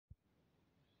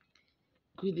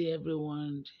Good day,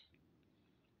 everyone.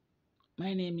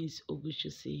 My name is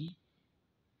Oguchusi,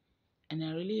 and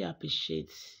I really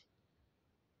appreciate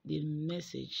the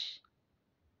message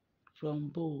from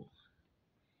Bo.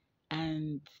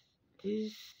 And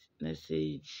this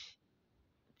message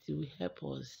will help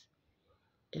us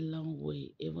a long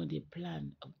way, even the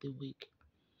plan of the week.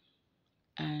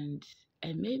 And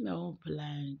I made my own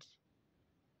plan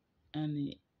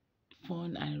and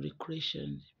fun and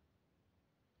recreation,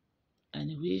 and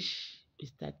which we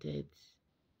started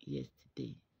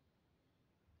yesterday.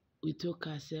 We took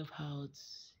ourselves out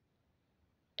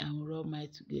and we all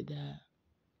met together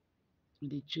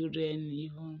with the children,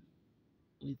 even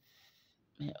with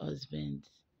my husband.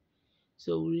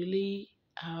 So we really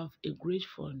have a great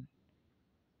fun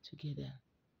together,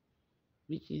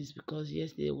 which is because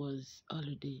yesterday was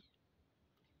holiday.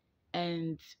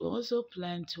 And we also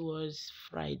planned towards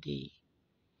Friday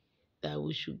that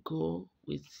we should go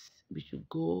with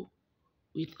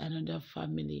another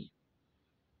family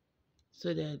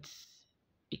so that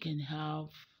we can have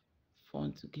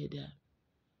fun together.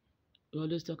 We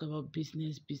always talk about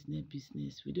business, business,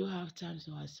 business. We don't have time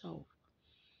for ourselves.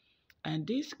 And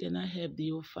this cannot help the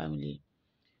whole family.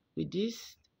 With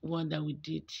this one that we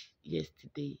did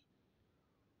yesterday,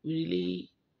 we really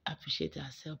appreciate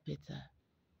ourselves better.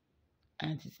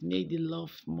 And it's made the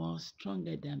love more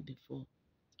stronger than before,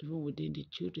 even within the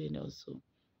children also.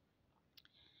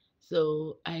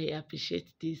 So I appreciate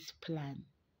this plan,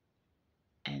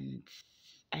 and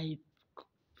I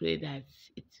pray that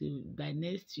it will, by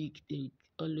next week they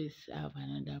will always have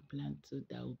another plan too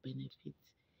that will benefit.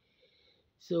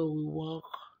 So we walk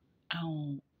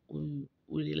and we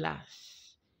relax.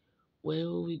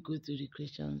 When we go to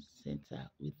recreation center,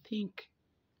 we think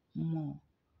more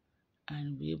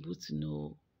and be able to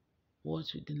know what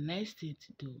will the next thing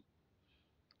to do.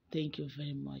 Thank you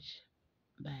very much.